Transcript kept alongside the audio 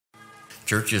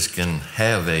Churches can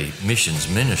have a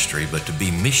missions ministry, but to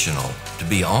be missional, to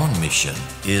be on mission,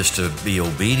 is to be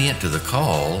obedient to the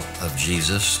call of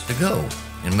Jesus to go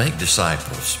and make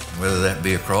disciples, whether that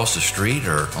be across the street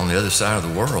or on the other side of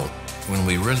the world. When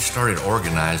we really started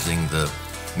organizing the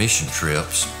mission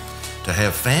trips, to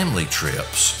have family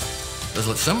trips,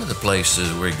 because some of the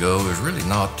places we go is really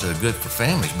not good for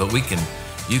families, but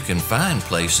you can find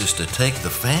places to take the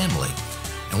family.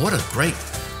 And what a great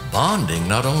bonding,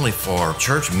 not only for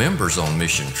church members on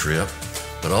mission trip,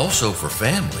 but also for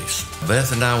families.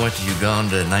 Beth and I went to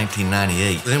Uganda in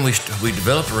 1998. Then we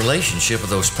developed a relationship with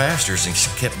those pastors and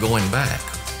kept going back.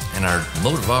 And our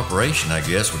mode of operation, I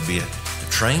guess, would be to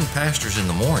train pastors in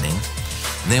the morning.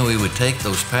 And then we would take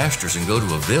those pastors and go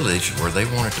to a village where they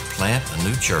wanted to plant a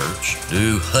new church,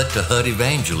 do hut-to-hut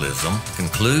evangelism,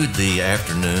 conclude the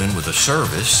afternoon with a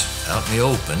service out in the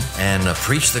open, and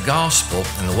preach the gospel.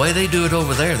 And the way they do it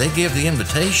over there, they give the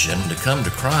invitation to come to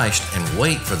Christ and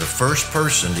wait for the first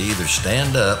person to either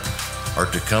stand up or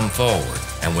to come forward.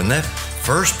 And when that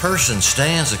first person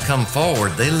stands to come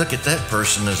forward, they look at that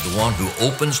person as the one who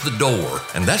opens the door.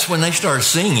 And that's when they start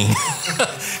singing,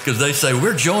 because they say,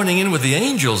 we're joining in with the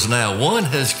angels now. One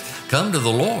has come to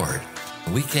the Lord.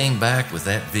 We came back with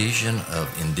that vision of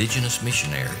indigenous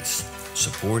missionaries,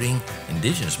 supporting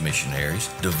indigenous missionaries,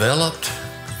 developed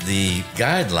the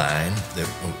guideline that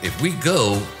if we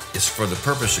go, it's for the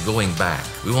purpose of going back.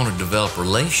 We want to develop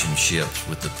relationships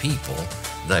with the people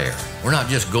there. We're not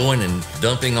just going and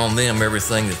dumping on them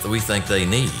everything that we think they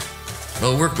need.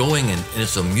 No, we're going and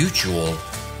it's a mutual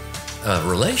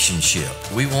relationship.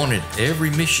 We wanted every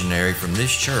missionary from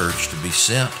this church to be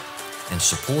sent and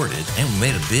supported, and we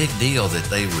made a big deal that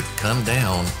they would come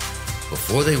down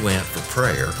before they went for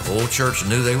prayer. The whole church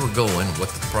knew they were going, what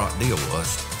the deal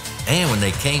was. And when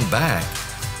they came back,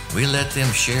 we let them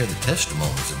share the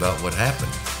testimonies about what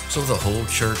happened so the whole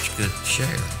church could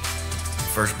share.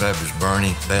 First Baptist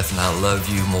Boerne, Beth and I love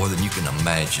you more than you can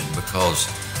imagine,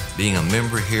 because being a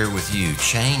member here with you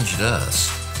changed us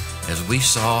as we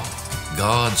saw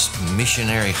God's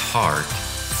missionary heart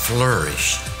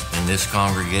flourish in this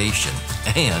congregation.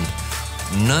 And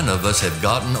none of us have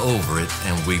gotten over it,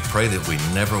 and we pray that we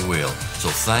never will. So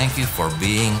thank you for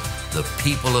being the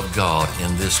people of God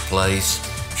in this place,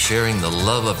 sharing the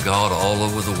love of God all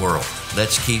over the world.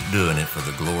 Let's keep doing it for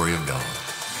the glory of God.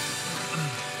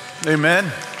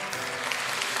 Amen.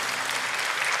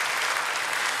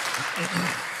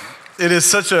 It is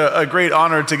such a great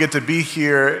honor to get to be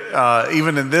here,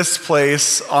 even in this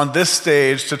place, on this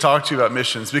stage, to talk to you about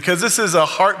missions, because this is a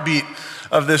heartbeat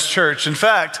of this church. In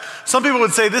fact, some people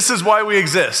would say this is why we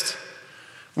exist.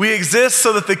 We exist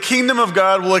so that the kingdom of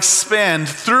God will expand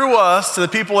through us to the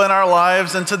people in our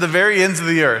lives and to the very ends of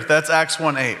the earth. That's Acts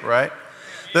 1:8, right?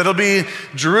 That'll be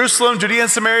Jerusalem, Judea, and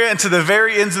Samaria, and to the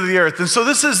very ends of the earth. And so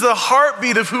this is the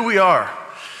heartbeat of who we are.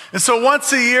 And so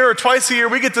once a year or twice a year,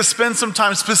 we get to spend some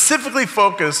time specifically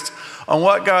focused on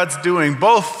what God's doing,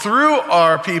 both through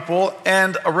our people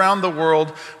and around the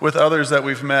world with others that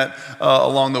we've met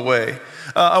along the way.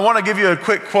 I want to give you a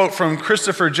quick quote from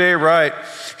Christopher J. Wright.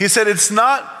 He said, "It's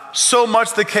not so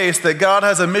much the case that God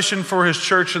has a mission for his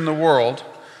church in the world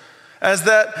as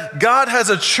that God has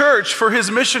a church for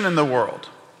his mission in the world.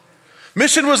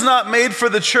 Mission was not made for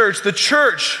the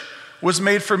church was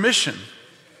made for mission,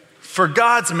 for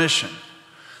God's mission.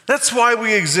 That's why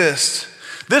we exist."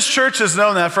 This church has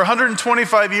known that. For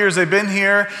 125 years, they've been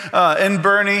here in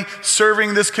Boerne,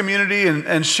 serving this community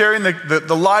and sharing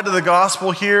the light of the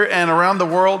gospel here and around the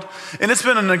world. And it's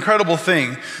been an incredible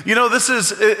thing. You know,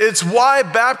 it's why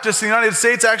Baptists in the United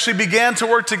States actually began to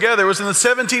work together. It was in the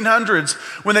 1700s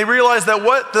when they realized that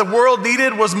what the world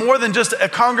needed was more than just a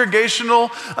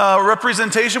congregational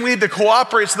representation. We need to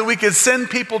cooperate so that we could send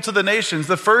people to the nations.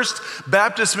 The first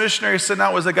Baptist missionary sent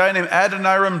out was a guy named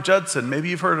Adoniram Judson. Maybe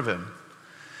you've heard of him.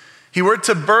 He went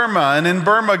to Burma, and in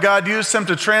Burma, God used him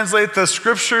to translate the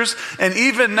scriptures. And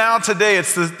even now today,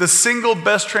 it's the single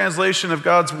best translation of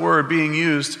God's word being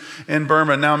used in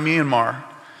Burma, now Myanmar.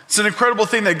 It's an incredible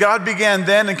thing that God began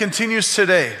then and continues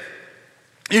today.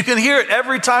 You can hear it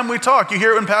every time we talk. You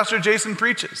hear it when Pastor Jason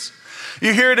preaches.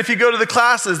 You hear it if you go to the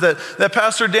classes that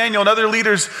Pastor Daniel and other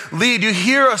leaders lead. You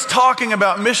hear us talking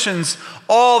about missions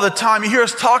all the time. You hear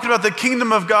us talking about the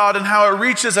kingdom of God and how it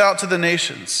reaches out to the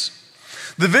nations.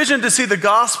 The vision to see the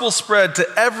gospel spread to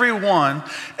everyone,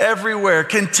 everywhere,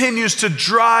 continues to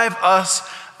drive us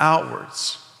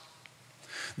outwards.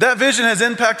 That vision has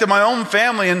impacted my own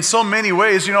family in so many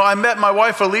ways. You know, I met my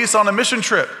wife Elise on a mission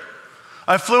trip.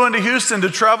 I flew into Houston to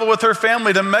travel with her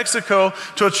family to Mexico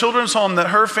to a children's home that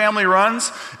her family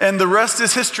runs, and the rest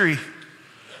is history.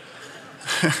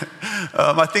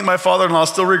 I think my father-in-law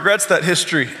still regrets that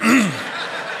history.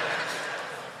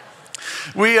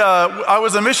 I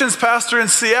was a missions pastor in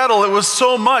Seattle. It was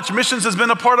so much. Missions has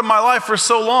been a part of my life for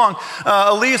so long.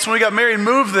 Elise, when we got married,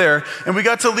 moved there, and we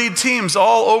got to lead teams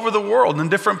all over the world in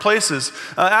different places.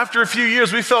 After a few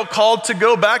years, we felt called to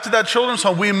go back to that children's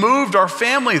home. We moved our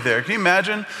family there. Can you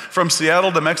imagine from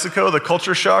Seattle to Mexico, the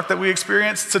culture shock that we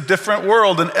experienced? It's a different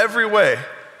world in every way.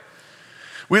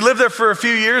 We lived there for a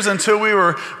few years until we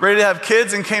were ready to have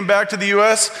kids and came back to the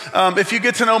U.S. If you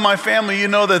get to know my family, you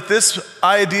know that this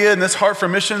idea and this heart for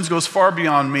missions goes far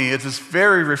beyond me. It is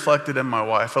very reflected in my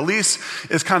wife. Elise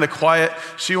is kind of quiet.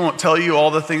 She won't tell you all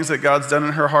the things that God's done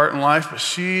in her heart and life, but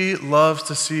she loves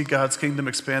to see God's kingdom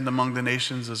expand among the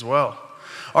nations as well.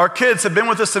 Our kids have been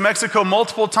with us to Mexico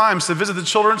multiple times to visit the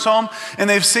children's home, and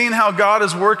they've seen how God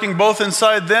is working both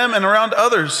inside them and around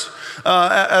others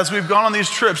as we've gone on these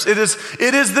trips. It is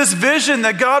this vision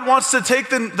that God wants to take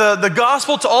the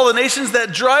gospel to all the nations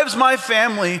that drives my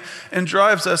family and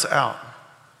drives us out.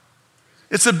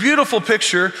 It's a beautiful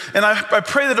picture, and I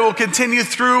pray that it will continue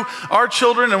through our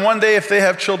children, and one day if they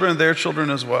have children, their children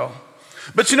as well.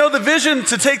 But you know, the vision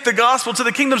to take the gospel to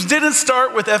the kingdoms didn't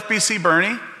start with FBC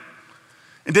Boerne.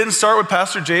 It didn't start with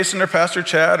Pastor Jason or Pastor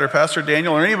Chad or Pastor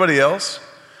Daniel or anybody else.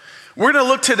 We're going to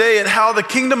look today at how the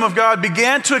kingdom of God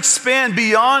began to expand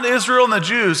beyond Israel and the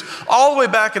Jews, all the way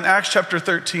back in Acts chapter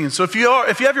 13. So if you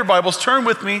have your Bibles, turn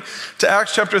with me to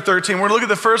Acts chapter 13. We're going to look at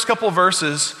the first couple of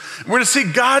verses. We're going to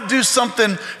see God do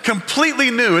something completely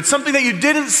new. It's something that you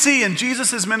didn't see in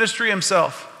Jesus' ministry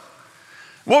himself.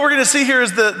 What we're going to see here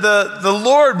is the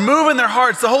Lord move in their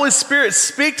hearts, the Holy Spirit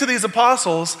speak to these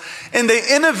apostles, and they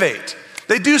innovate.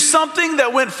 They do something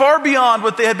that went far beyond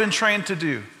what they had been trained to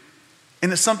do.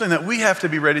 And it's something that we have to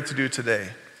be ready to do today.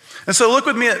 And so look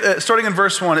with me, starting in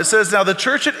verse 1. It says, "Now the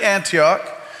church at Antioch,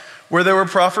 where there were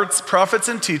prophets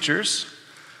and teachers,"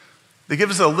 they give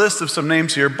us a list of some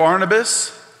names here: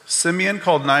 Barnabas, Simeon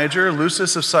called Niger,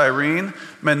 Lucius of Cyrene,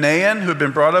 Manaen, who had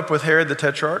been brought up with Herod the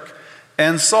Tetrarch,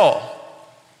 and Saul.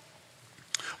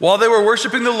 While they were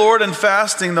worshiping the Lord and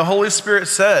fasting, the Holy Spirit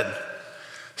said,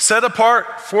 "Set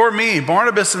apart for me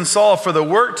Barnabas and Saul for the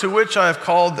work to which I have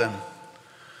called them."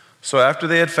 So after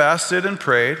they had fasted and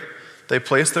prayed, they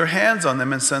placed their hands on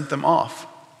them and sent them off.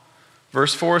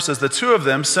 Verse 4 says, "The two of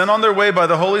them, sent on their way by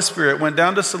the Holy Spirit, went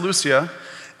down to Seleucia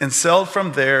and sailed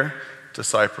from there to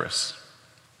Cyprus."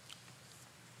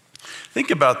 Think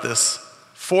about this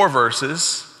 4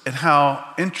 verses and how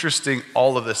interesting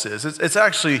all of this is. It's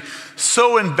actually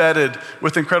so embedded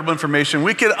with incredible information.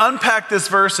 We could unpack this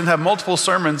verse and have multiple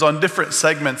sermons on different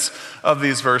segments of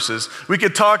these verses. We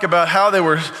could talk about how they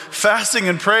were fasting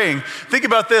and praying. Think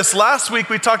about this. Last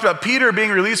week we talked about Peter being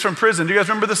released from prison. Do you guys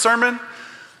remember the sermon?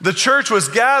 The church was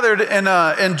gathered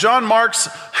in John Mark's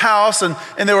house, and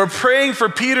they were praying for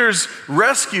Peter's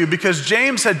rescue because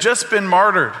James had just been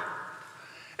martyred.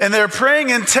 And they're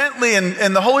praying intently,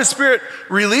 and the Holy Spirit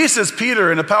releases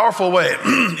Peter in a powerful way.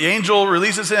 The angel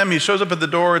releases him. He shows up at the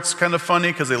door. It's kind of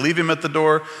funny because they leave him at the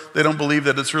door. They don't believe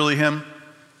that it's really him.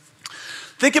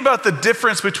 Think about the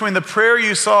difference between the prayer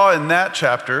you saw in that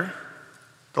chapter,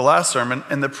 the last sermon,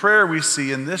 and the prayer we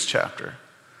see in this chapter.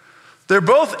 They're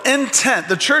both intent.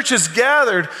 The church is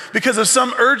gathered because of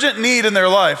some urgent need in their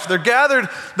life. They're gathered,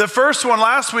 the first one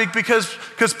last week, because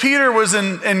Peter was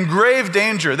in grave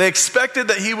danger. They expected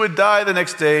that he would die the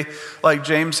next day like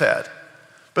James had.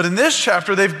 But in this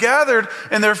chapter, they've gathered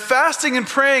and they're fasting and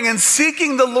praying and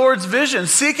seeking the Lord's vision,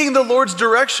 seeking the Lord's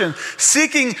direction,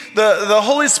 seeking the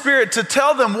Holy Spirit to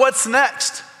tell them what's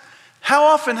next. How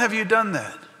often have you done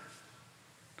that?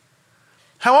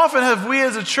 How often have we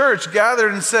as a church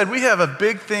gathered and said, we have a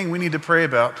big thing we need to pray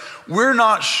about. We're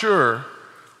not sure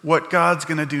what God's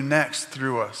going to do next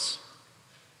through us.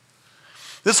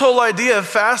 This whole idea of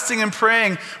fasting and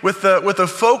praying with a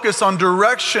focus on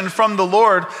direction from the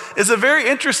Lord is a very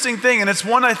interesting thing, and it's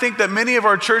one I think that many of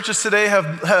our churches today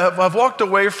have walked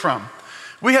away from.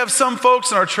 We have some folks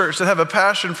in our church that have a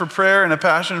passion for prayer and a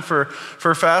passion for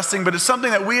fasting, but it's something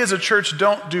that we as a church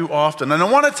don't do often. And I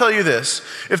want to tell you this.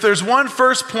 If there's one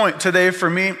first point today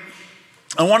for me,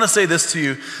 I want to say this to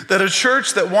you, that a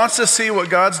church that wants to see what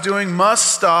God's doing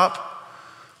must stop,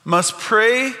 must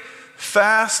pray,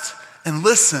 fast, and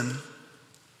listen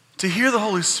to hear the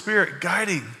Holy Spirit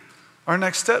guiding our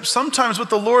next steps. Sometimes what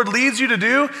the Lord leads you to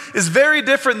do is very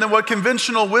different than what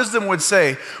conventional wisdom would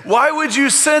say. Why would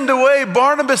you send away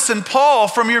Barnabas and Paul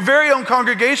from your very own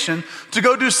congregation to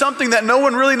go do something that no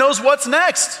one really knows what's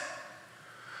next?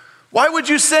 Why would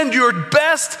you send your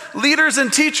best leaders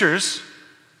and teachers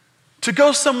to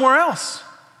go somewhere else?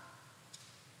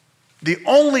 The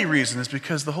only reason is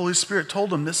because the Holy Spirit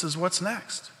told them this is what's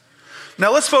next.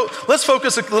 Now let's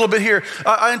focus a little bit here.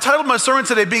 I entitled my sermon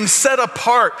today, Being Set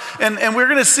Apart. And we're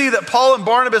going to see that Paul and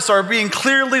Barnabas are being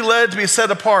clearly led to be set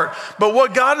apart. But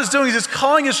what God is doing is He's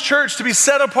calling His church to be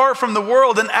set apart from the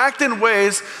world and act in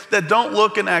ways that don't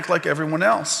look and act like everyone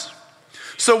else.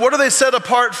 So what are they set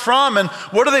apart from, and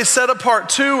what are they set apart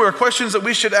to, are questions that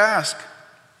we should ask.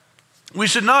 We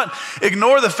should not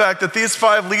ignore the fact that these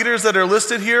 5 leaders that are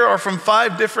listed here are from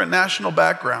 5 different national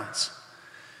backgrounds.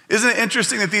 Isn't it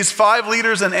interesting that these 5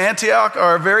 leaders in Antioch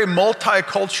are a very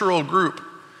multicultural group?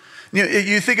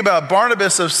 You think about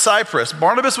Barnabas of Cyprus.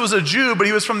 Barnabas was a Jew, but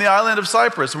he was from the island of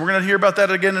Cyprus, and we're going to hear about that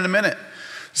again in a minute.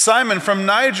 Simon from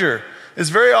Niger is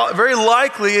very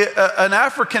likely an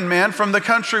African man from the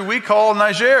country we call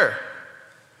Niger.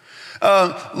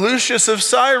 Lucius of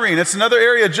Cyrene, it's another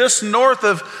area just north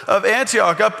of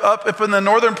Antioch, up in the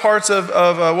northern parts of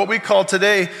what we call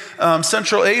today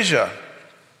Central Asia.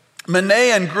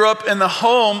 Manaen grew up in the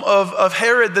home of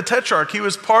Herod the Tetrarch. He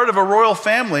was part of a royal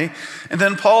family. And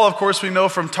then Paul, of course, we know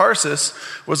from Tarsus,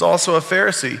 was also a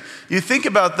Pharisee. You think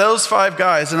about those 5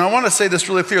 guys, and I want to say this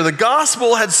really clear. The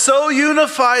gospel had so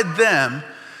unified them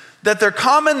that their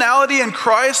commonality in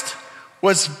Christ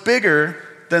was bigger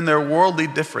than their worldly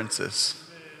differences.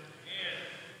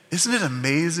 Isn't it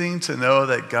amazing to know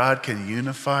that God can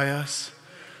unify us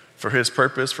for His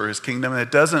purpose, for His kingdom? And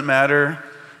it doesn't matter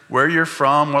where you're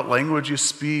from, what language you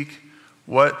speak,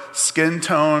 what skin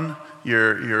tone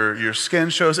your skin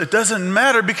shows. It doesn't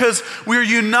matter because we're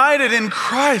united in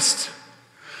Christ.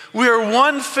 We are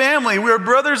one family. We are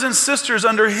brothers and sisters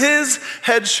under His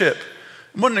headship.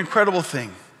 What an incredible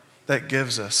thing that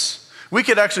gives us. We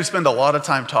could actually spend a lot of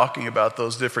time talking about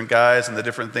those different guys and the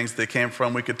different things they came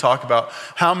from. We could talk about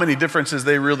how many differences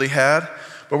they really had.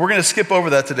 But we're going to skip over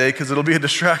that today because it'll be a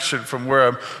distraction from where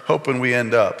I'm hoping we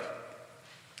end up.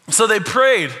 So they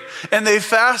prayed and they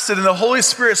fasted and the Holy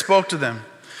Spirit spoke to them.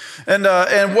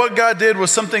 And what God did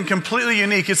was something completely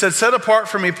unique. He said, set apart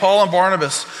for me Paul and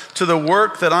Barnabas to the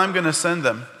work that I'm going to send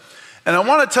them. And I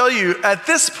want to tell you, at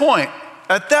this point,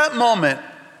 at that moment,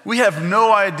 we have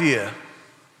no idea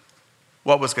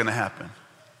what was going to happen.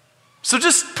 So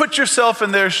just put yourself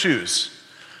in their shoes.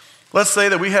 Let's say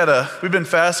that we've been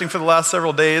fasting for the last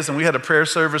several days and we had a prayer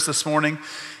service this morning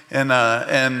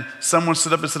and someone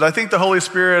stood up and said, I think the Holy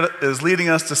Spirit is leading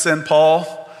us to send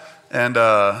Paul and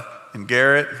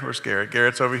Garrett. Where's Garrett?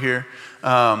 Garrett's over here.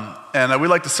 And we'd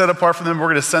like to set apart from them. We're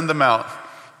going to send them out.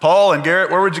 Paul and Garrett,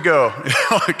 where would you go?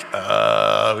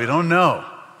 We don't know.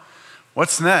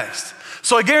 What's next?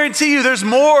 So I guarantee you there's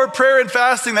more prayer and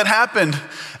fasting that happened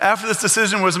after this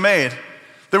decision was made.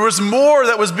 There was more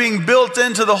that was being built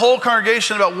into the whole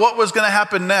congregation about what was going to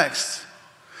happen next.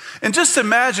 And just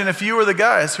imagine if you were the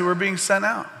guys who were being sent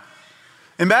out.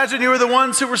 Imagine you were the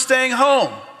ones who were staying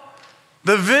home.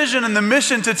 The vision and the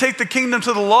mission to take the kingdom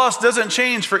to the lost doesn't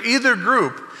change for either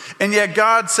group, and yet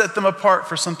God set them apart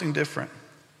for something different.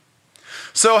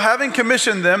 So having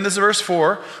commissioned them, this is verse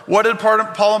 4, what did Paul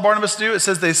and Barnabas do? It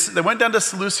says they went down to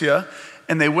Seleucia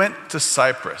and they went to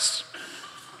Cyprus.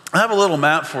 I have a little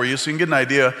map for you so you can get an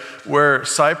idea where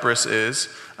Cyprus is.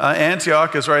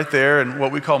 Antioch is right there in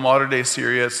what we call modern-day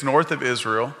Syria. It's north of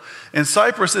Israel. And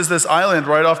Cyprus is this island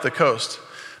right off the coast.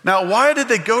 Now, why did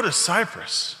they go to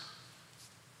Cyprus?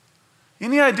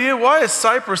 Any idea why is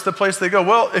Cyprus the place they go?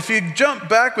 Well, if you jump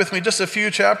back with me just a few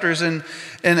chapters in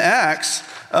Acts,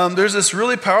 there's this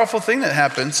really powerful thing that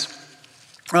happens.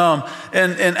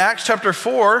 In Acts chapter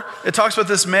 4, it talks about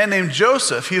this man named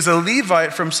Joseph. He's a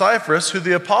Levite from Cyprus who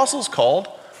the apostles called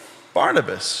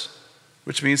Barnabas,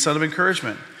 which means son of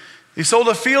encouragement. He sold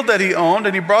a field that he owned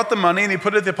and he brought the money and he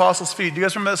put it at the apostles' feet. Do you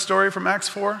guys remember that story from Acts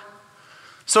 4?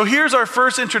 So here's our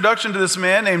first introduction to this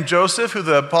man named Joseph, who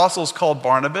the apostles called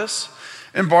Barnabas.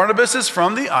 And Barnabas is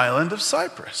from the island of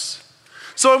Cyprus.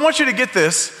 So I want you to get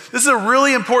this. This is a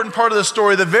really important part of the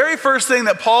story. The very first thing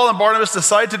that Paul and Barnabas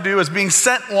decide to do as being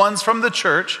sent ones from the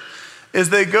church is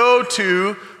they go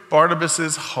to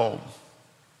Barnabas's home.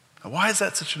 Now, why is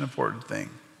that such an important thing?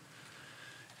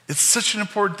 It's such an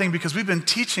important thing because we've been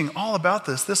teaching all about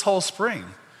this whole spring.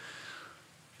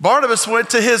 Barnabas went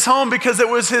to his home because it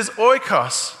was his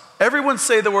oikos. Everyone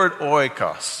say the word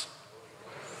oikos.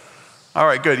 All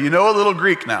right, good. You know a little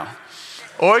Greek now.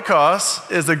 Oikos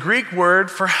is a Greek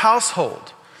word for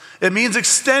household. It means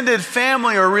extended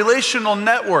family or relational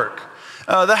network.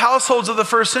 The households of the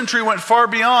first century went far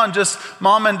beyond just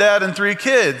mom and dad and 3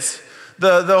 kids.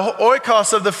 The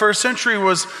oikos of the first century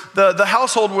was the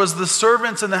household was the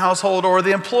servants in the household or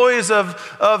the employees of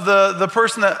the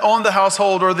person that owned the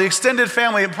household or the extended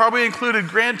family. It probably included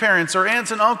grandparents or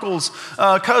aunts and uncles,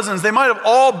 cousins. They might have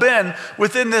all been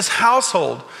within this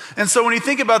household. And so when you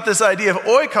think about this idea of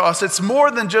oikos, it's more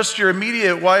than just your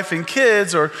immediate wife and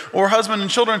kids or husband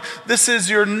and children. This is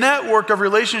your network of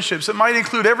relationships. It might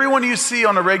include everyone you see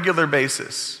on a regular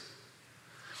basis.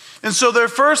 And so their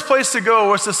first place to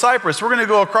go was to Cyprus. We're going to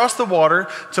go across the water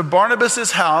to Barnabas'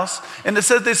 house. And it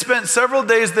says they spent several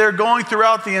days there going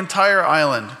throughout the entire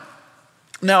island.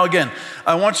 Now again,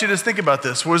 I want you to think about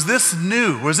this. Was this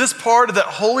new? Was this part of that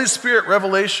Holy Spirit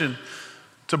revelation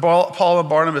to Paul and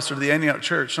Barnabas or the Antioch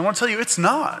church? And I want to tell you, it's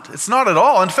not. It's not at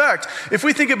all. In fact, if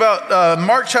we think about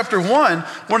Mark chapter 1,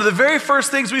 one of the very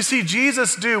first things we see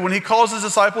Jesus do when he calls his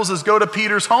disciples is go to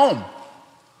Peter's home.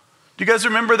 Do you guys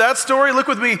remember that story? Look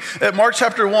with me at Mark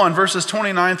chapter 1, verses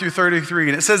 29 through 33.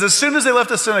 And it says, as soon as they left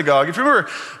the synagogue, if you remember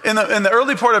in the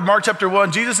early part of Mark chapter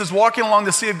 1, Jesus is walking along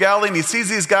the Sea of Galilee and he sees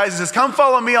these guys. He says, come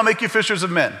follow me, I'll make you fishers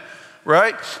of men.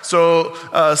 Right? So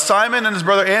Simon and his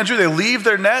brother Andrew, they leave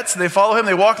their nets, they follow him,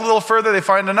 they walk a little further, they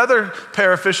find another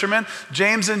pair of fishermen,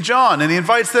 James and John, and he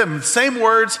invites them, same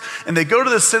words, and they go to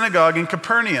the synagogue in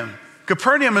Capernaum.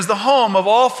 Capernaum is the home of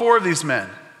all four of these men.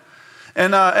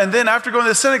 And then after going to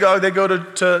the synagogue, they go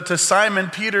to Simon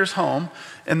Peter's home,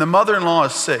 and the mother-in-law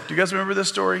is sick. Do you guys remember this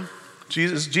story?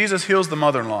 Jesus heals the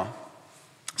mother-in-law.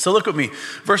 So look at me.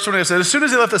 Verse 28 says, as soon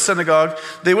as they left the synagogue,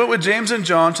 they went with James and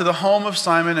John to the home of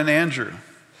Simon and Andrew.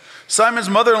 Simon's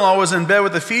mother-in-law was in bed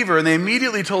with a fever, and they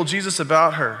immediately told Jesus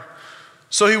about her.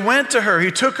 So he went to her,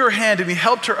 he took her hand, and he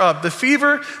helped her up. The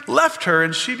fever left her,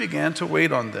 and she began to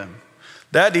wait on them.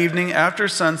 That evening, after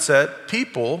sunset,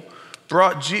 people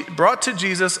brought to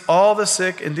Jesus all the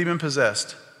sick and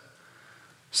demon-possessed.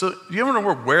 So do you ever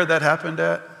know where that happened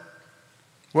at?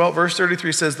 Well, verse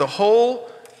 33 says, the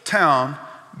whole town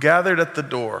gathered at the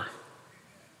door.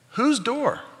 Whose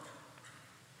door?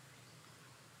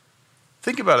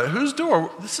 Think about it. Whose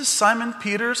door? This is Simon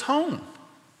Peter's home.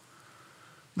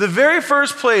 The very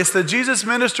first place that Jesus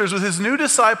ministers with his new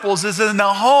disciples is in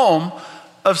the home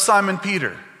of Simon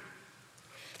Peter.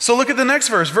 So look at the next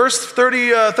verse, verse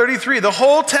 33. The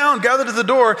whole town gathered at the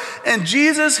door, and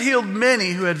Jesus healed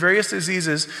many who had various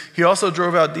diseases. He also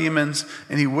drove out demons,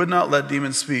 and he would not let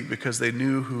demons speak because they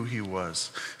knew who he was.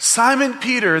 Simon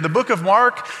Peter, the book of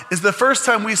Mark, is the first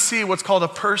time we see what's called a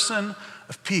person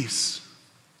of peace.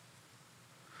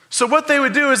 So what they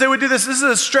would do is they would do this. This is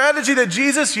a strategy that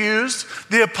Jesus used,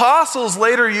 the apostles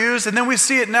later used, and then we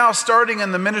see it now starting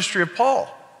in the ministry of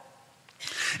Paul.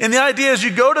 And the idea is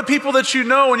you go to people that you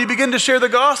know and you begin to share the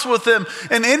gospel with them,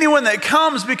 and anyone that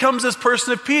comes becomes this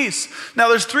person of peace. Now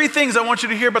there's three things I want you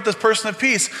to hear about this person of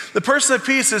peace. The person of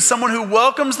peace is someone who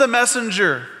welcomes the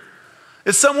messenger.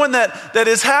 It's someone that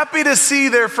is happy to see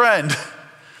their friend.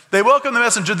 They welcome the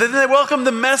messenger, then they welcome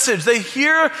the message. They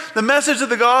hear the message of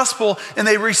the gospel and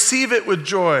they receive it with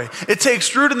joy. It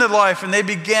takes root in their life and they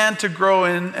began to grow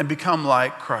in and become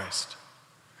like Christ.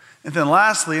 And then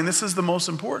lastly, and this is the most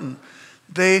important,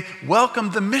 they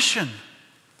welcome the mission.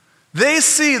 They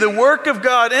see the work of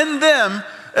God in them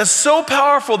as so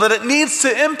powerful that it needs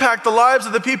to impact the lives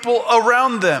of the people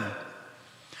around them.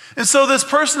 And so this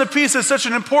person of peace is such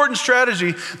an important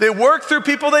strategy. They work through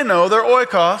people they know, their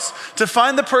oikos, to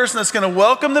find the person that's going to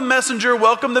welcome the messenger,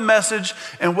 welcome the message,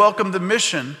 and welcome the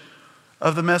mission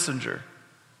of the messenger.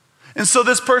 And so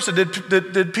this person,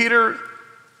 did Peter,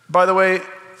 by the way,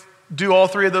 do all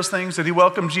three of those things? Did he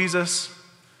welcome Jesus?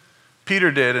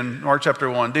 Peter did in Mark chapter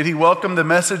 1. Did he welcome the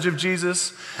message of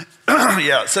Jesus?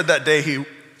 Yeah, it said that day he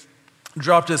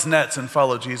dropped his nets and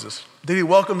followed Jesus. Did he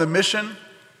welcome the mission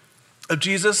of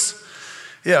Jesus?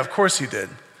 Yeah, of course he did.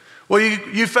 Well,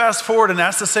 you fast forward and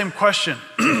ask the same question.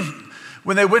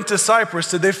 When they went to Cyprus,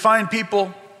 did they find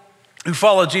people who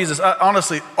followed Jesus?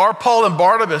 Honestly, are Paul and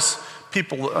Barnabas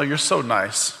people? Oh, you're so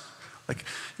nice. Like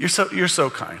you're so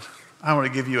kind. I want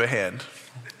to give you a hand.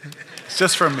 It's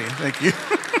just from me. Thank you.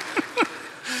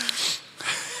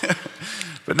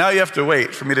 But now you have to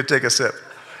wait for me to take a sip.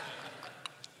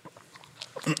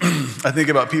 I think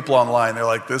about people online. They're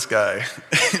like, this guy.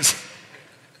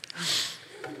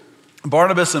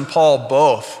 Barnabas and Paul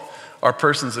both are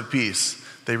persons of peace.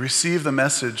 They receive the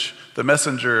message, the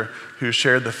messenger who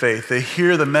shared the faith. They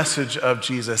hear the message of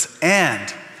Jesus,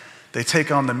 and they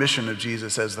take on the mission of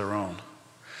Jesus as their own.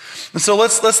 And so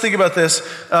let's think about this.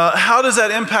 How does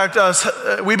that impact us?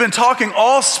 We've been talking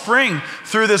all spring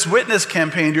through this witness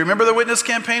campaign. Do you remember the witness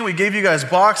campaign? We gave you guys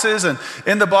boxes, and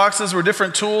in the boxes were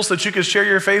different tools that you could share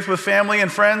your faith with family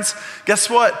and friends. Guess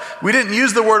what? We didn't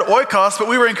use the word oikos, but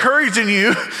we were encouraging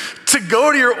you to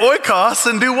go to your oikos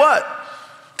and do what?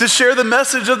 To share the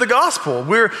message of the gospel.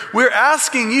 We're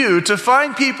asking you to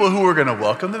find people who are going to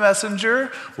welcome the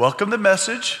messenger, welcome the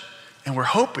message, and we're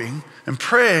hoping and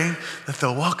praying that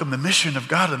they'll welcome the mission of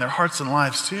God in their hearts and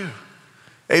lives too.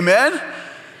 Amen?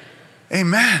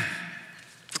 Amen.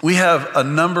 We have a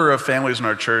number of families in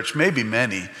our church, maybe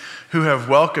many, who have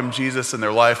welcomed Jesus in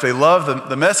their life. They love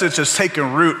the message has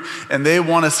taken root, and they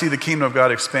want to see the kingdom of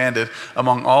God expanded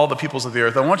among all the peoples of the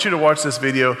earth. I want you to watch this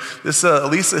video. This is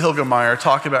Lisa Hilgemeyer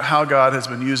talking about how God has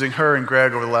been using her and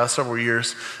Greg over the last several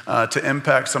years to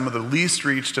impact some of the least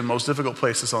reached and most difficult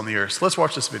places on the earth. So let's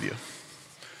watch this video.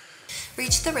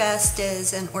 Reach the Rest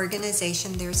is an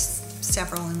organization, there's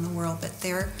several in the world, but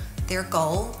their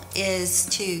goal is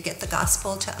to get the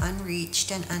gospel to unreached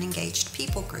and unengaged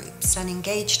people groups.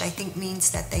 Unengaged, I think,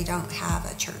 means that they don't have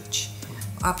a church,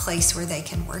 a place where they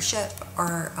can worship,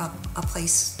 or a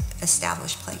place,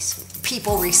 established place.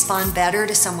 People respond better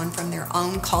to someone from their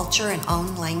own culture and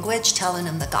own language telling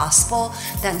them the gospel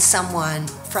than someone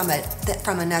from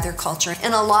another culture.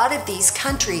 In a lot of these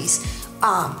countries,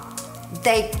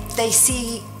 they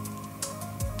see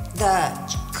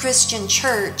the Christian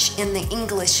church in the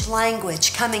English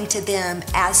language coming to them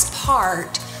as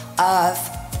part of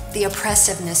the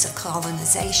oppressiveness of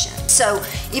colonization. So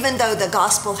even though the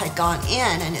gospel had gone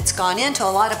in, and it's gone into a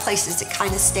lot of places, it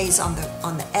kind of stays on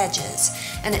the edges,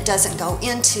 and it doesn't go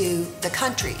into the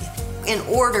country. In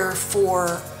order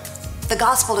for the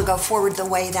gospel to go forward the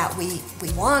way that we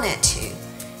want it to,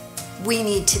 we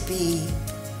need to be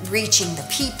reaching the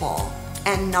people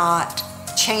and not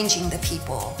changing the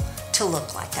people to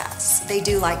look like us. They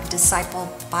do like disciple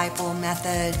Bible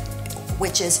method,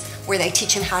 which is where they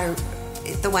teach them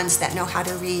the ones that know how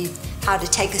to read, how to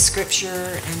take a scripture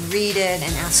and read it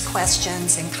and ask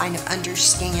questions and kind of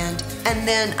understand. And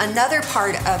then another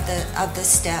part of the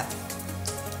step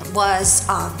was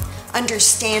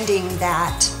understanding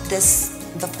that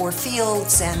the 4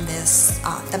 fields and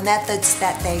the methods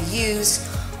that they use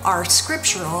are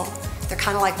scriptural. They're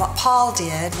kind of like what Paul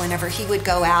did whenever he would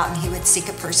go out and he would seek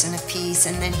a person of peace,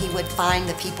 and then he would find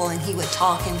the people and he would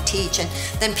talk and teach, and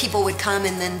then people would come,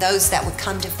 and then those that would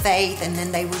come to faith, and then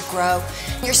they would grow.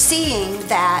 You're seeing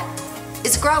that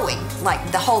it's growing, like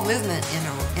the whole movement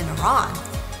in Iran.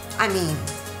 I mean,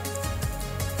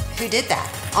 who did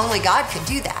that? Only God could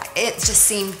do that. It just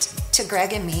seemed to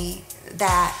Greg and me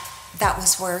that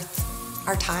was worth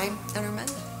our time and our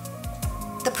money.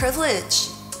 The privilege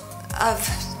of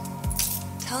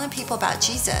telling people about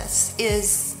Jesus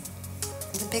is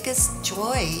the biggest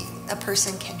joy a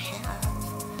person can have.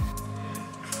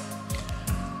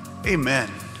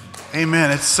 Amen.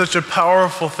 Amen. It's such a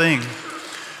powerful thing.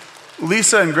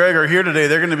 Lisa and Greg are here today.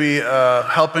 They're going to be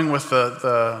helping with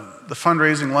the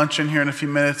fundraising luncheon here in a few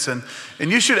minutes. And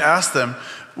you should ask them.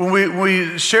 When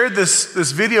we shared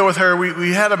this video with her,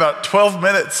 we had about 12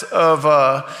 minutes of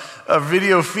a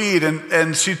video feed,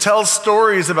 and she tells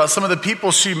stories about some of the people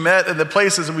she met and the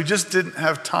places, and we just didn't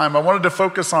have time. I wanted to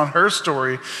focus on her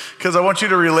story because I want you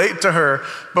to relate to her.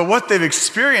 But what they've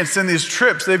experienced in these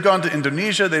trips, they've gone to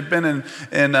Indonesia, they've been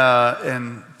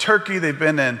in Turkey, they've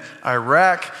been in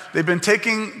Iraq. They've been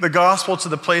taking the gospel to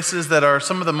the places that are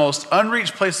some of the most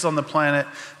unreached places on the planet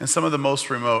and some of the most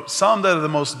remote, some that are the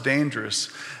most dangerous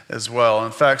as well.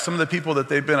 In fact, some of the people that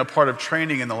they've been a part of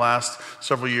training in the last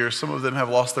several years, some of them have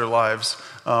lost their lives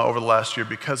over the last year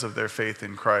because of their faith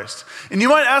in Christ. And you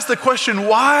might ask the question,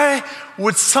 why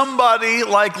would somebody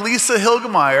like Lisa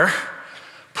Hilgemeyer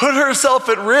put herself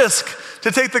at risk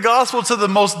to take the gospel to the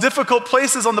most difficult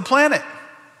places on the planet?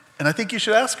 And I think you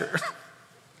should ask her.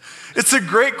 It's a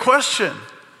great question.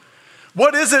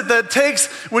 What is it that takes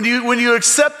when you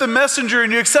accept the messenger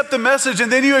and you accept the message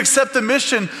and then you accept the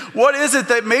mission? What is it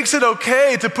that makes it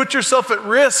okay to put yourself at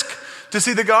risk to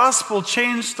see the gospel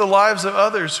change the lives of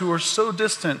others who are so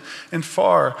distant and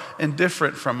far and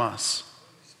different from us?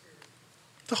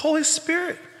 The Holy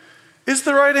Spirit is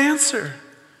the right answer.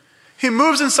 He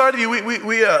moves inside of you.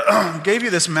 We gave you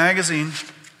this magazine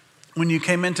when you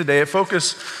came in today. It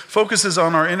focuses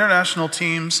on our international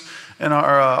teams and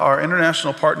our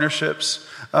international partnerships.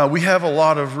 We have a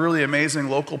lot of really amazing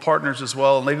local partners as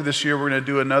well. And later this year, we're going to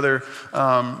do another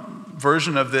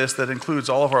version of this that includes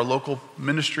all of our local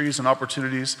ministries and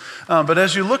opportunities. But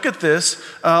as you look at this,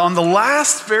 on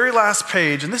the very last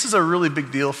page, and this is a really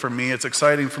big deal for me. It's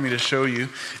exciting for me to show you.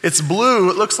 It's blue.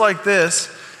 It looks like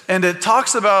this. And it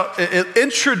talks about, it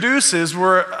introduces,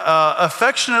 we're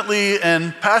affectionately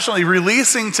and passionately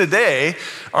releasing today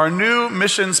our new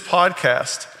missions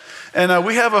podcast. And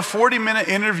we have a 40-minute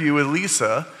interview with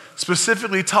Lisa,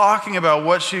 specifically talking about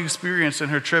what she experienced in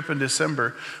her trip in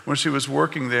December when she was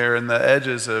working there in the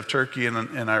edges of Turkey and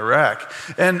Iraq.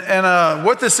 And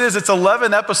what this is, it's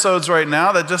 11 episodes right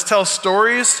now that just tell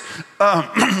stories.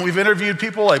 We've interviewed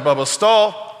people like Bubba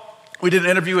Stahl. We did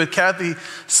an interview with Kathy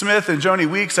Smith and Joni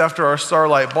Weeks after our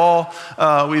Starlight Ball.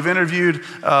 We've interviewed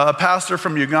a pastor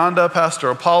from Uganda, Pastor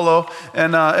Apollo.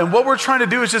 And what we're trying to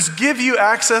do is just give you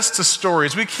access to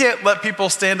stories. We can't let people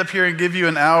stand up here and give you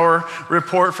an hour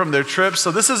report from their trips. So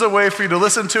this is a way for you to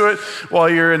listen to it while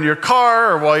you're in your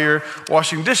car or while you're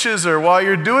washing dishes or while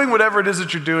you're doing whatever it is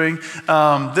that you're doing.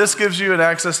 This gives you an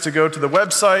access to go to the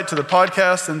website, to the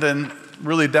podcast, and then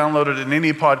really download it in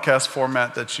any podcast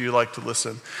format that you like to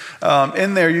listen.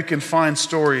 In there, you can find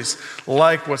stories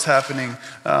like what's happening,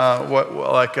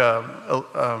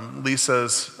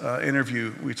 Lisa's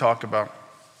interview we talked about.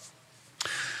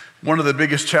 One of the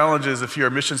biggest challenges if you're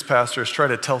a missions pastor is try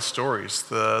to tell stories.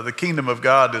 The kingdom of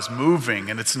God is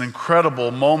moving, and it's an incredible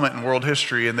moment in world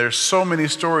history, and there's so many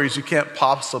stories you can't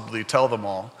possibly tell them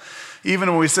all.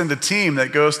 Even when we send a team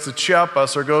that goes to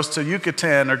Chiapas or goes to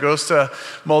Yucatan or goes to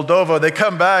Moldova, they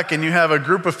come back and you have a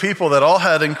group of people that all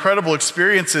had incredible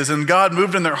experiences and God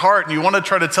moved in their heart, and you want to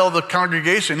try to tell the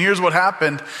congregation, here's what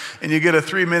happened, and you get a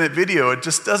 3-minute video. It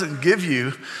just doesn't give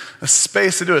you a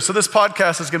space to do it. So this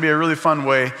podcast is going to be a really fun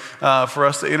way for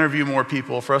us to interview more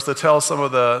people, for us to tell some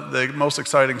of the most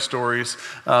exciting stories.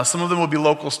 Some of them will be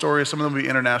local stories, some of them will be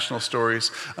international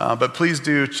stories. But please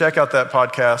do check out that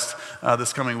podcast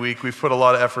this coming week. We've put a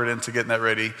lot of effort into getting that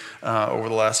ready over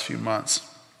the last few months.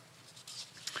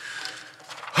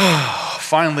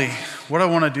 Finally, what I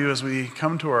want to do as we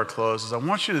come to our close is I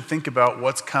want you to think about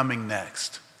what's coming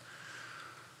next.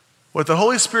 What the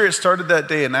Holy Spirit started that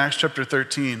day in Acts chapter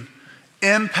 13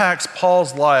 impacts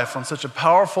Paul's life on such a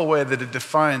powerful way that it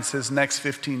defines his next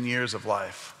 15 years of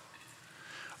life.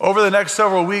 Over the next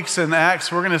several weeks in Acts,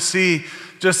 we're going to see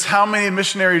just how many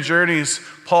missionary journeys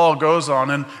Paul goes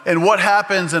on and what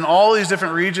happens in all these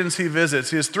different regions he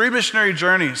visits. He has 3 missionary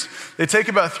journeys. They take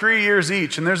about 3 years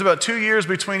each, and there's about 2 years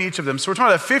between each of them. So we're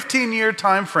talking about a 15-year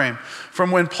time frame from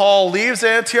when Paul leaves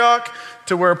Antioch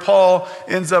to where Paul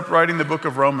ends up writing the book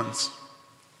of Romans.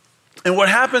 And what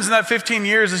happens in that 15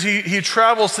 years is he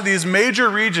travels to these major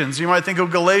regions. You might think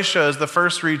of Galatia as the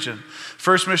first region,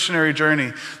 first missionary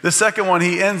journey. The second one,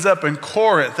 he ends up in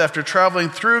Corinth after traveling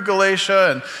through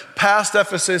Galatia and past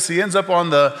Ephesus. He ends up on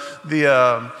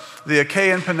the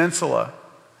Achaean Peninsula.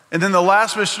 And then the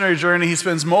last missionary journey, he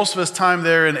spends most of his time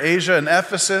there in Asia and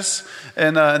Ephesus.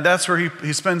 And that's where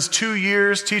he spends 2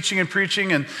 years teaching and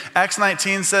preaching. And Acts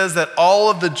 19 says that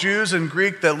all of the Jews and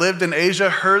Greek that lived in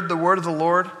Asia heard the word of the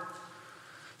Lord.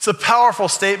 It's a powerful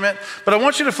statement, but I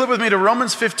want you to flip with me to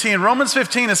Romans 15. Romans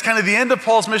 15 is kind of the end of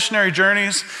Paul's missionary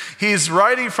journeys. He's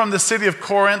writing from the city of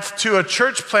Corinth to a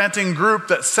church planting group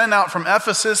that's sent out from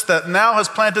Ephesus that now has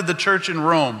planted the church in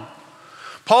Rome.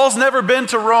 Paul's never been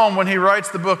to Rome when he writes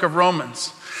the book of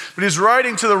Romans, but he's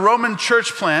writing to the Roman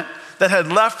church plant that had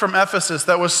left from Ephesus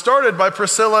that was started by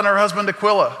Priscilla and her husband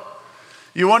Aquila.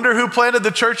 You wonder who planted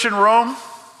the church in Rome?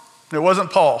 It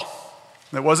wasn't Paul.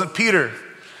 It wasn't Peter.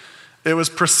 It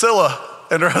was Priscilla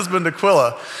and her husband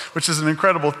Aquila, which is an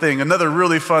incredible thing. Another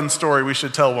really fun story we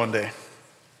should tell one day.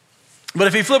 But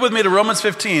if you flip with me to Romans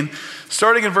 15,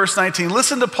 starting in verse 19,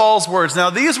 listen to Paul's words. Now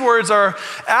these words are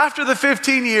after the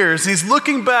 15 years. He's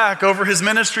looking back over his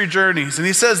ministry journeys. And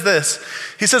he says this.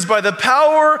 He says, by the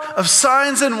power of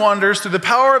signs and wonders, through the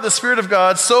power of the Spirit of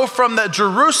God, so from that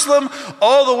Jerusalem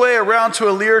all the way around to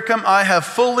Illyricum, I have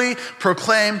fully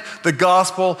proclaimed the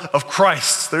gospel of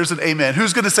Christ. There's an amen.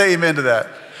 Who's going to say amen to that?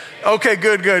 Okay,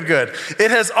 good.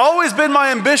 It has always been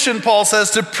my ambition, Paul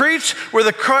says, to preach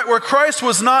where Christ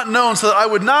was not known, so that I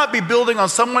would not be building on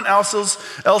someone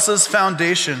else's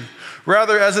foundation.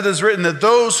 Rather, as it is written, that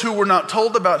those who were not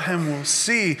told about him will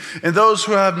see, and those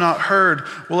who have not heard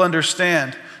will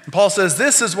understand. And Paul says,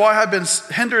 this is why I've been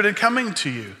hindered in coming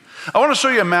to you. I want to show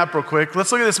you a map real quick.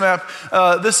 Let's look at this map.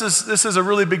 This is a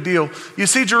really big deal. You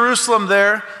see Jerusalem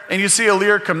there, and you see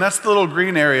Illyricum. That's the little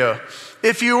green area.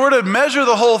 If you were to measure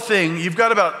the whole thing, you've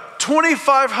got about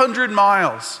 2,500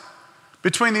 miles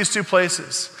between these two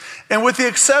places. And with the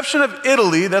exception of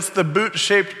Italy, that's the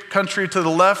boot-shaped country to the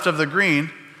left of the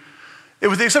green,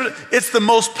 it's the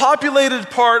most populated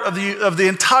part of the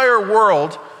entire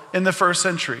world in the first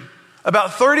century.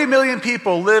 About 30 million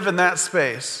people live in that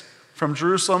space, from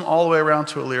Jerusalem all the way around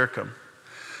to Illyricum.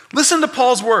 Listen to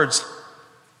Paul's words.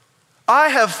 I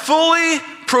have fully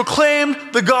proclaim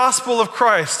the gospel of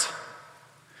Christ.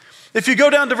 If you go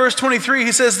down to verse 23,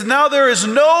 he says, now there is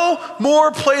no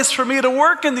more place for me to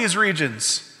work in these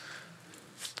regions.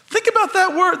 Think about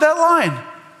that word, that line.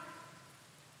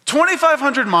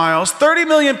 2,500 miles, 30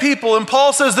 million people, and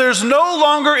Paul says there's no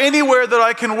longer anywhere that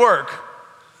I can work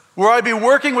where I'd be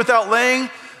working without laying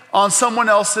on someone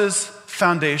else's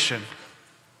foundation.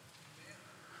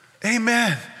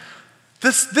 Amen.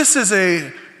 This is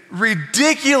a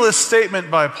ridiculous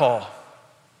statement by Paul.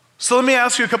 So let me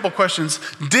ask you a couple questions.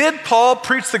 Did Paul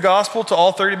preach the gospel to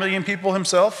all 30 million people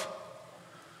himself?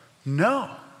 No.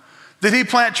 Did he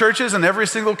plant churches in every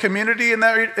single community in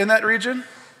that region?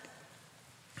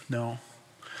 No.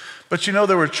 But you know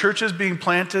there were churches being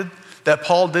planted that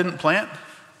Paul didn't plant?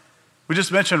 We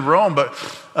just mentioned Rome, but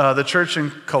the church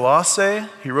in Colossae,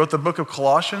 he wrote the book of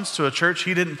Colossians to a church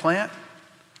he didn't plant.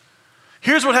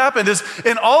 Here's what happened is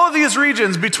in all of these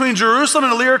regions between Jerusalem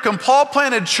and Illyricum, Paul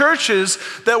planted churches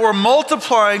that were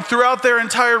multiplying throughout their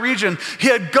entire region. He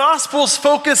had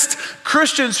gospels-focused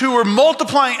Christians who were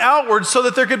multiplying outwards so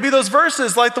that there could be those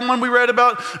verses like the one we read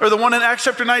about, or the one in Acts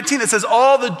chapter 19. It says,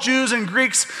 all the Jews and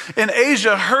Greeks in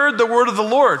Asia heard the word of the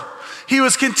Lord. He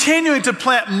was continuing to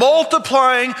plant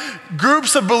multiplying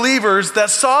groups of believers that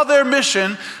saw their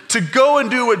mission to go and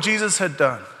do what Jesus had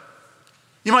done.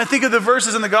 You might think of the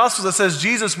verses in the Gospels that says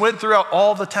Jesus went throughout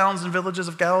all the towns and villages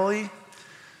of Galilee.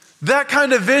 That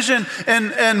kind of vision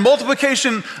and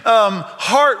multiplication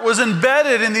heart was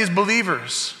embedded in these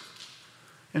believers.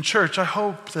 In church, I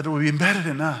hope that it will be embedded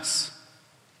in us.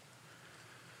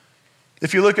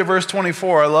 If you look at verse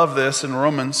 24, I love this in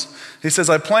Romans. He says,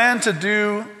 I plan to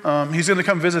do, he's going to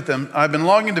come visit them. I've been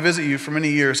longing to visit you for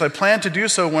many years. I plan to do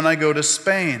so when I go to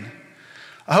Spain.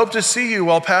 I hope to see you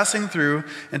while passing through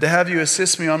and to have you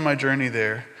assist me on my journey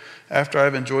there after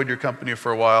I've enjoyed your company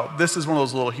for a while. This is one of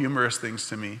those little humorous things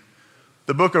to me.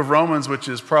 The book of Romans, which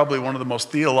is probably one of the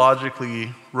most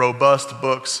theologically robust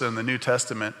books in the New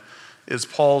Testament, is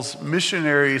Paul's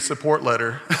missionary support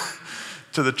letter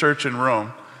to the church in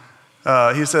Rome.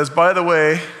 He says, by the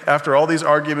way, after all these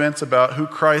arguments about who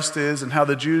Christ is and how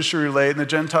the Jews should relate and the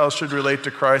Gentiles should relate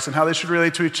to Christ and how they should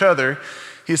relate to each other,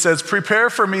 he says, prepare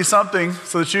for me something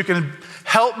so that you can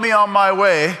help me on my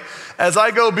way. As I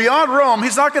go beyond Rome,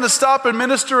 he's not going to stop and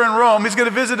minister in Rome. He's going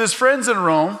to visit his friends in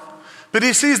Rome. But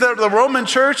he sees that the Roman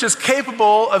church is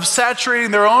capable of saturating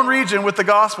their own region with the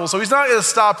gospel. So he's not going to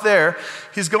stop there.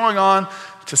 He's going on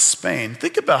to Spain.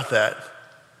 Think about that.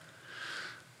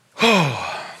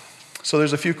 So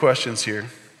there's a few questions here.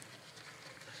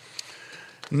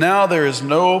 Now there is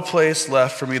no place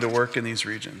left for me to work in these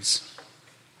regions.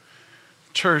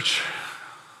 Church,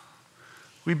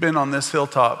 we've been on this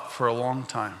hilltop for a long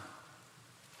time.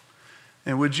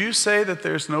 And would you say that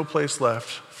there's no place left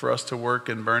for us to work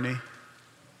in Boerne?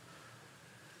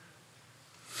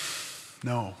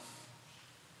 No.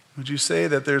 Would you say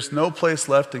that there's no place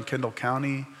left in Kendall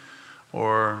County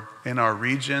or in our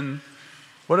region?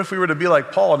 What if we were to be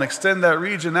like Paul and extend that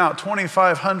region out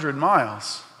 2,500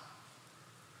 miles?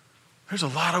 There's a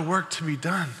lot of work to be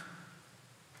done.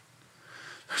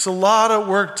 There's a lot of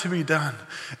work to be done.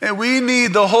 And we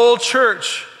need the whole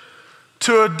church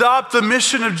to adopt the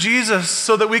mission of Jesus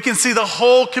so that we can see the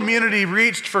whole community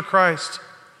reached for Christ.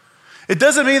 It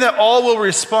doesn't mean that all will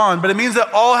respond, but it means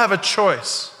that all have a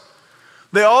choice.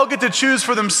 They all get to choose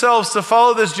for themselves to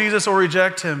follow this Jesus or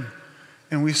reject him.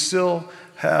 And we still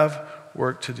have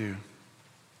work to do.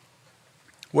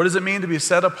 What does it mean to be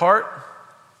set apart?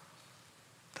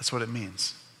 That's what it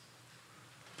means.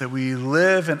 That we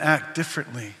live and act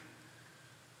differently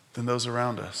than those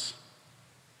around us.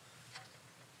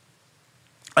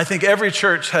 I think every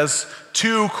church has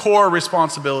two core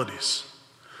responsibilities.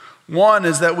 One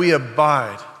is that we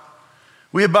abide.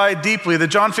 We abide deeply. The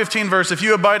John 15 verse, if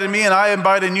you abide in me and I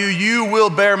abide in you, you will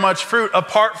bear much fruit.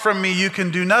 Apart from me, you can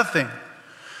do nothing.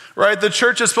 Right? The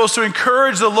church is supposed to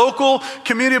encourage the local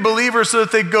community of believers so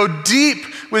that they go deep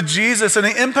with Jesus and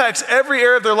it impacts every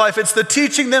area of their life. It's the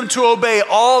teaching them to obey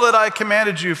all that I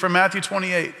commanded you from Matthew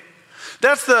 28.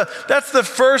 That's the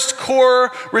first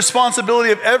core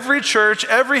responsibility of every church,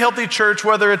 every healthy church,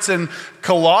 whether it's in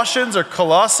Colossians or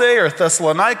Colossae or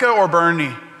Thessalonica or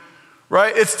Boerne.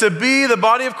 Right? It's to be the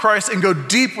body of Christ and go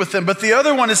deep with them. But the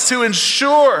other one is to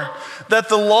ensure that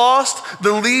the lost,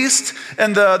 the least,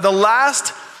 and the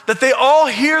last, that they all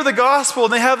hear the gospel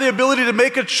and they have the ability to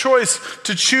make a choice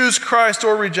to choose Christ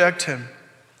or reject him.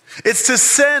 It's to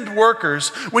send workers.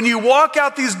 When you walk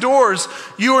out these doors,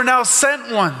 you are now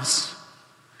sent ones.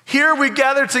 Here we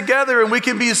gather together and we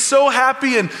can be so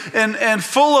happy and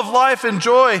full of life and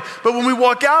joy. But when we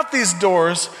walk out these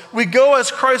doors, we go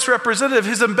as Christ's representative,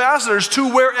 his ambassadors,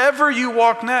 to wherever you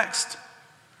walk next.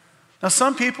 Now,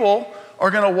 some people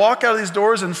are going to walk out of these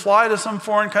doors and fly to some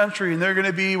foreign country, and they're going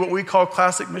to be what we call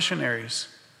classic missionaries.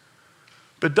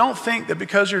 But don't think that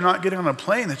because you're not getting on a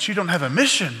plane that you don't have a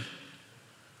mission.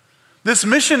 This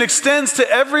mission extends to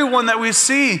everyone that we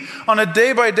see on a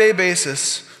day-by-day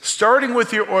basis, starting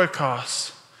with your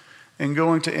oikos and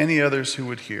going to any others who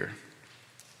would hear.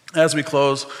 As we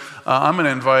close, I'm going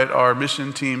to invite our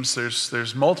mission teams.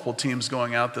 There's multiple teams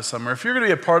going out this summer. If you're going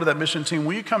to be a part of that mission team,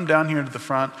 will you come down here to the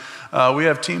front? We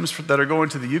have teams that are going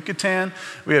to the Yucatan.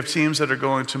 We have teams that are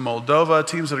going to Moldova,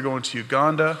 teams that are going to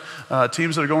Uganda,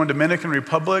 teams that are going to Dominican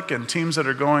Republic, and teams that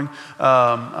are going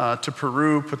to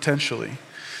Peru potentially.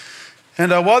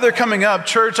 And while they're coming up,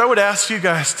 church, I would ask you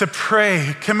guys to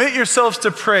pray. Commit yourselves to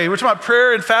pray. We're talking about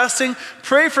prayer and fasting.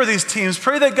 Pray for these teams.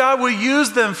 Pray that God will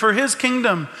use them for his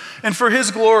kingdom and for his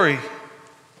glory.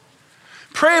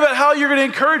 Pray about how you're going to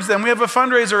encourage them. We have a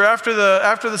fundraiser after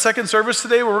the second service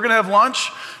today where we're going to have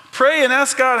lunch. Pray and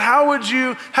ask God,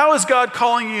 how is God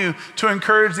calling you to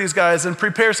encourage these guys and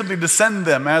prepare something to send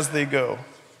them as they go?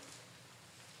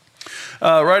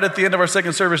 Right at the end of our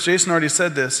second service, Jason already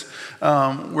said this.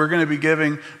 We're going to be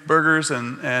giving burgers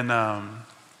and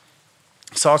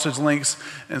sausage links.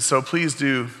 And so please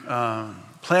do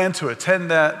plan to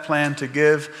attend that, plan to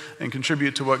give and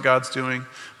contribute to what God's doing.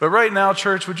 But right now,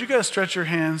 church, would you guys stretch your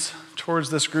hands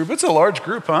towards this group? It's a large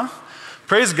group, huh?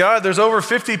 Praise God. There's over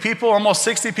 50 people, almost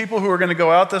 60 people who are going to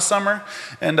go out this summer.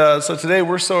 And so today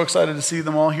we're so excited to see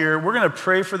them all here. We're going to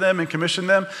pray for them and commission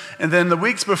them. And then the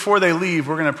weeks before they leave,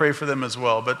 we're going to pray for them as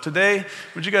well. But today,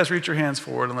 would you guys reach your hands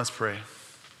forward and let's pray.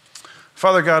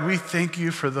 Father God, we thank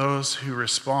you for those who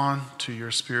respond to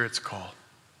your Spirit's call.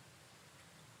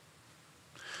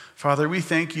 Father, we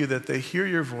thank you that they hear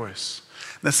your voice,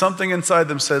 that something inside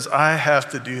them says, I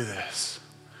have to do this.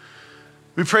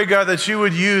 We pray, God, that you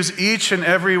would use each and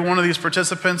every one of these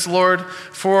participants, Lord,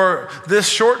 for this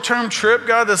short-term trip,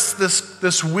 God,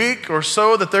 this week or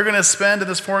so that they're going to spend in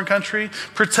this foreign country.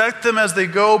 Protect them as they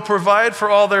go. Provide for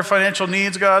all their financial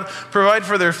needs, God. Provide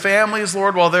for their families,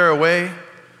 Lord, while they're away.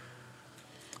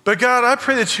 But God, I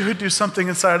pray that you would do something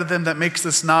inside of them that makes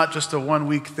this not just a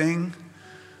one-week thing.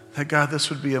 That, God, this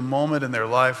would be a moment in their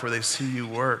life where they see you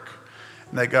work.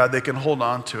 And that, God, they can hold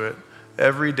on to it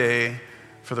every day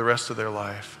for the rest of their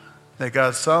life. That,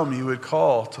 God, some you would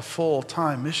call to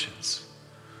full-time missions.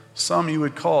 Some you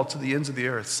would call to the ends of the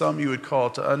earth. Some you would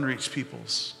call to unreached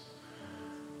peoples.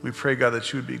 We pray, God,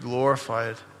 that you would be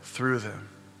glorified through them.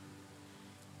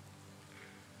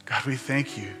 God, we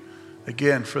thank you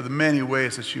again for the many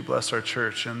ways that you bless our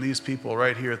church. And these people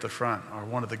right here at the front are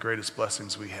one of the greatest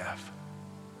blessings we have.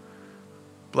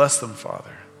 Bless them,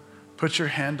 Father. Put your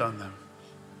hand on them.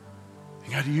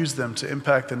 And God, use them to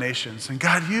impact the nations. And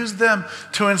God, use them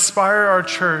to inspire our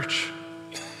church.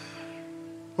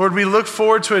 Lord, we look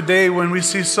forward to a day when we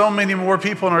see so many more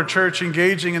people in our church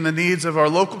engaging in the needs of our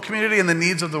local community and the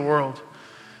needs of the world.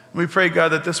 We pray, God,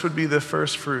 that this would be the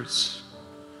first fruits.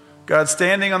 God,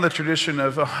 standing on the tradition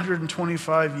of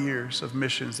 125 years of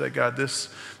missions, that God,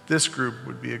 this group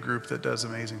would be a group that does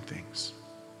amazing things.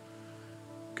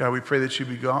 God, we pray that you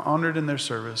be honored in their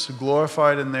service,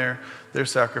 glorified in their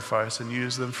sacrifice, and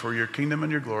use them for your kingdom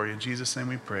and your glory. In Jesus' name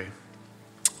we pray.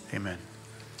 Amen.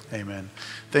 Amen.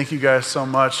 Thank you guys so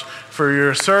much for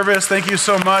your service. Thank you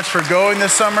so much for going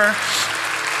this summer.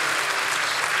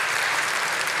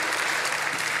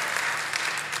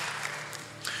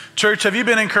 Church, have you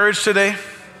been encouraged today?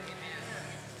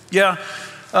 Yeah.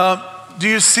 Do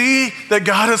you see that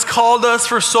God has called us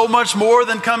for so much more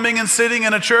than coming and sitting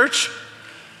in a church?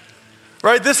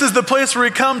 Right? This is the place where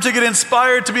we come to get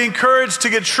inspired, to be encouraged, to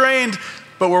get trained.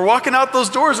 But we're walking out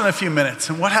those doors in a few minutes.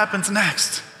 And what happens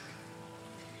next?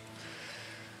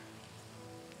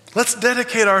 Let's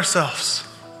dedicate ourselves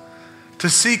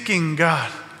to seeking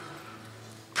God,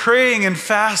 praying and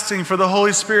fasting for the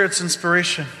Holy Spirit's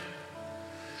inspiration.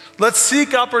 Let's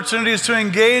seek opportunities to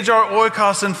engage our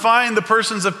oikos and find the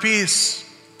persons of peace.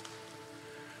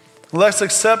 Let's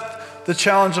accept the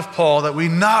challenge of Paul that we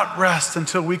not rest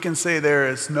until we can say there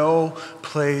is no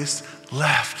place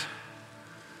left.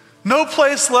 No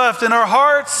place left in our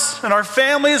hearts, in our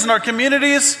families, in our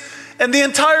communities, and the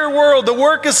entire world. The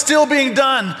work is still being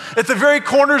done at the very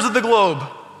corners of the globe.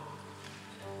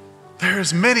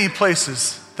 There's many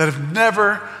places that have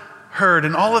never heard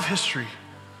in all of history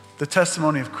the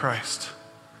testimony of Christ.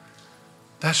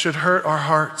 That should hurt our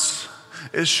hearts.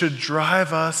 It should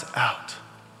drive us out.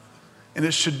 and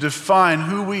it should define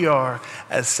who we are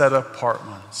as set apart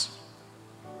ones.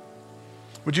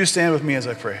 Would you stand with me as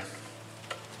I pray?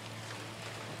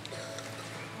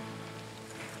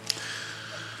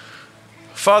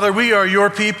 Father, we are your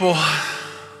people.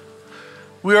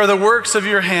 We are the works of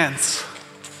your hands.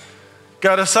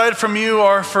 God, aside from you,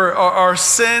 our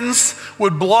sins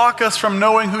would block us from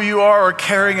knowing who you are or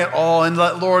caring at all. And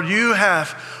Lord, you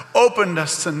have opened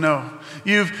us to know.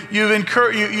 You've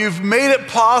made it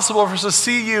possible for us to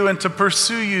see you and to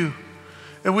pursue you.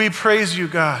 And we praise you,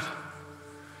 God.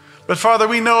 But Father,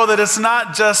 we know that it's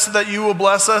not just so that you will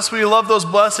bless us. We love those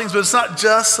blessings, but it's not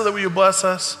just so that you bless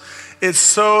us. It's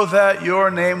so that your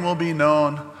name will be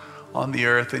known on the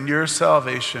earth and your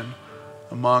salvation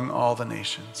among all the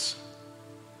nations.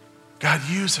 God,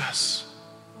 use us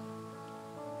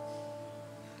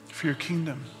for your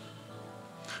kingdom.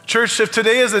 Church, if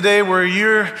today is a day where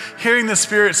you're hearing the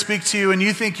Spirit speak to you and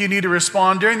you think you need to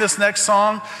respond during this next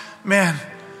song, man,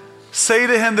 say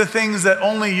to him the things that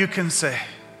only you can say.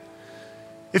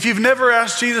 If you've never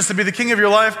asked Jesus to be the king of your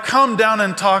life, come down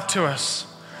and talk to us.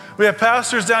 We have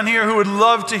pastors down here who would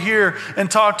love to hear and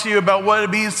talk to you about what it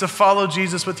means to follow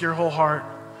Jesus with your whole heart.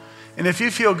 And if you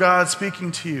feel God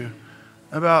speaking to you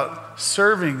about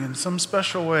serving in some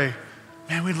special way,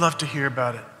 man, we'd love to hear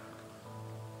about it.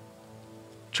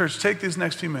 Church, take these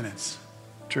next few minutes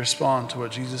to respond to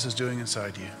what Jesus is doing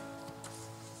inside you.